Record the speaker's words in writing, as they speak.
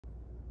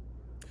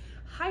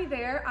Hi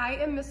there, I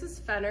am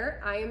Mrs.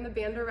 Fenner. I am the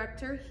band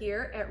director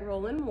here at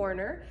Roland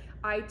Warner.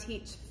 I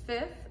teach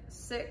 5th,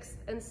 6th,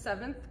 and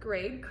 7th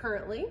grade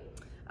currently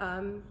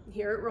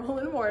here at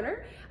Roland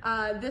Warner.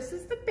 This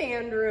is the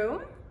band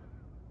room.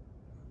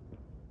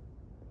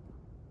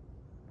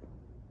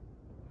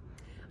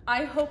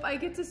 I hope I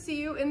get to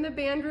see you in the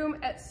band room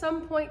at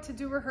some point to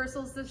do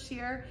rehearsals this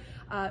year.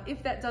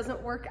 If that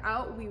doesn't work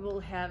out, we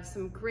will have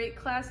some great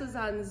classes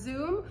on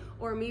Zoom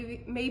or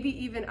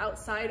maybe even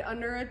outside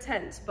under a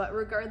tent. But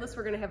regardless,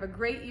 we're gonna have a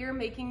great year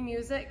making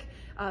music,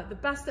 the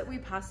best that we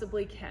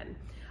possibly can.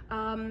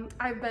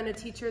 I've been a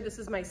teacher. This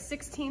is my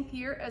 16th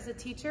year as a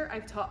teacher.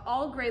 I've taught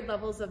all grade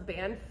levels of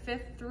band,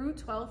 5th through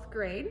 12th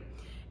grade.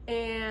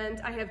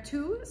 And I have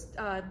two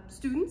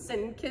students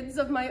and kids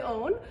of my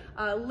own.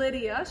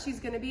 Lydia, she's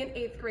gonna be an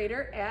 8th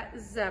grader at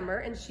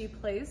Zemmer and she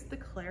plays the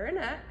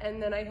clarinet.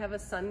 And then I have a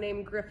son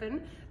named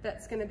Griffin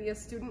that's gonna be a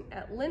student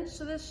at Lynch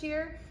this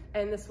year.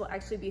 And this will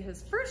actually be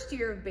his first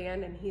year of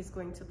band and he's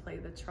going to play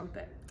the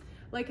trumpet.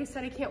 Like I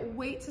said, I can't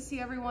wait to see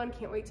everyone,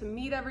 can't wait to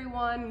meet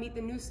everyone, meet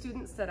the new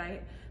students that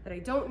I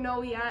don't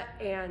know yet.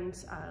 And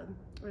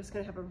we're just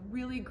gonna have a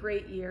really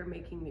great year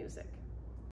making music.